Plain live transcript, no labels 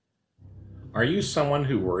Are you someone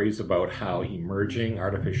who worries about how emerging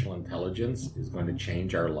artificial intelligence is going to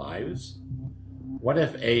change our lives? What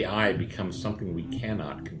if AI becomes something we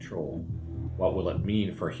cannot control? What will it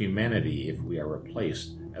mean for humanity if we are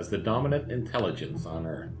replaced as the dominant intelligence on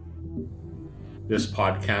Earth? This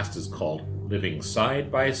podcast is called Living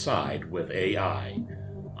Side by Side with AI.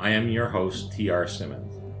 I am your host, T.R.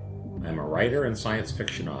 Simmons. I am a writer and science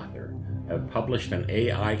fiction author. I have published an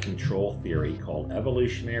AI control theory called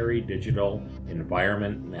Evolutionary Digital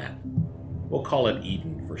Environment Net. We'll call it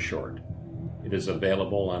EDEN for short. It is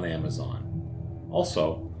available on Amazon.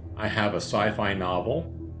 Also, I have a sci-fi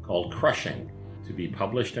novel called Crushing to be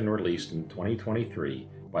published and released in 2023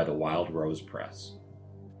 by the Wild Rose Press.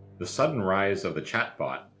 The sudden rise of the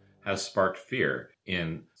chatbot has sparked fear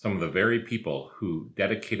in some of the very people who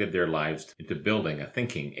dedicated their lives into building a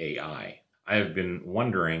thinking AI. I have been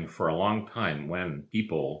wondering for a long time when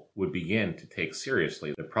people would begin to take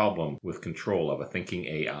seriously the problem with control of a thinking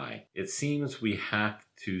AI. It seems we have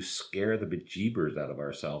to scare the bejeebers out of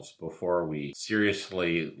ourselves before we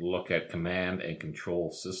seriously look at command and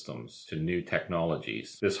control systems to new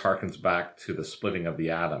technologies. This harkens back to the splitting of the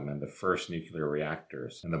atom and the first nuclear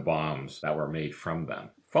reactors and the bombs that were made from them.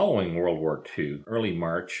 Following World War II, early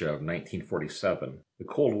March of 1947, the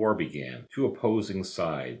Cold War began. Two opposing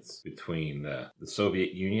sides between the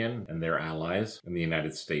Soviet Union and their allies and the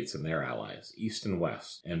United States and their allies, East and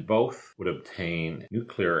West. And both would obtain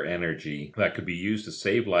nuclear energy that could be used to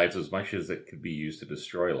save lives as much as it could be used to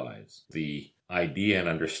destroy lives. The idea and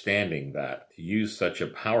understanding that to use such a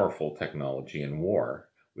powerful technology in war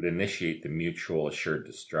would initiate the mutual assured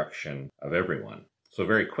destruction of everyone. So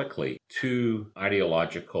very quickly, two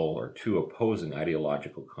opposing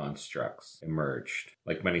ideological constructs emerged.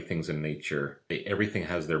 Like many things in nature, everything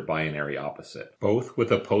has their binary opposite, both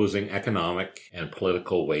with opposing economic and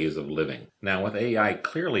political ways of living. Now, with AI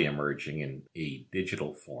clearly emerging in a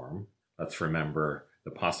digital form, let's remember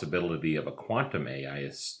the possibility of a quantum AI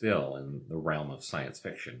is still in the realm of science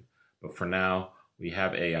fiction. But for now, we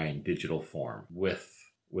have AI in digital form with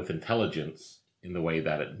intelligence in the way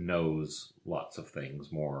that it knows lots of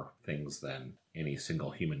things, more things than any single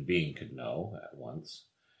human being could know at once.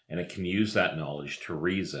 And it can use that knowledge to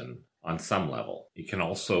reason on some level. It can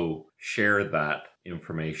also share that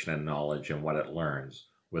information and knowledge and what it learns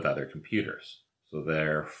with other computers. So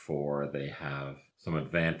therefore, they have some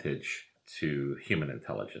advantage to human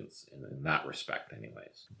intelligence in that respect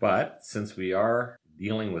anyways. But since we are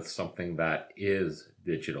dealing with something that is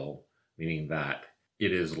digital, meaning that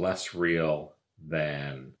it is less real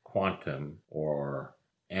than quantum or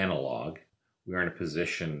analog, we are in a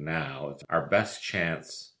position now, our best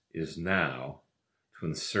chance is now to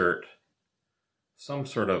insert some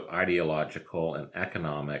sort of ideological and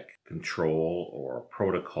economic control or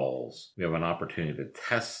protocols. We have an opportunity to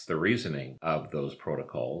test the reasoning of those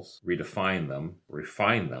protocols, redefine them,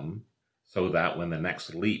 refine them, so that when the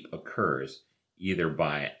next leap occurs, either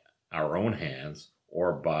by our own hands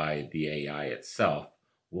or by the AI itself,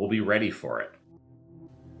 we'll be ready for it.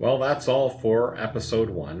 Well, that's all for episode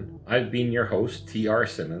 1. I've been your host, T.R.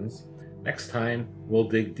 Simmons. Next time, we'll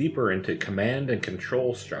dig deeper into command and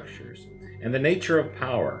control structures and the nature of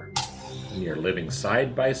power when you're living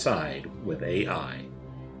side by side with AI.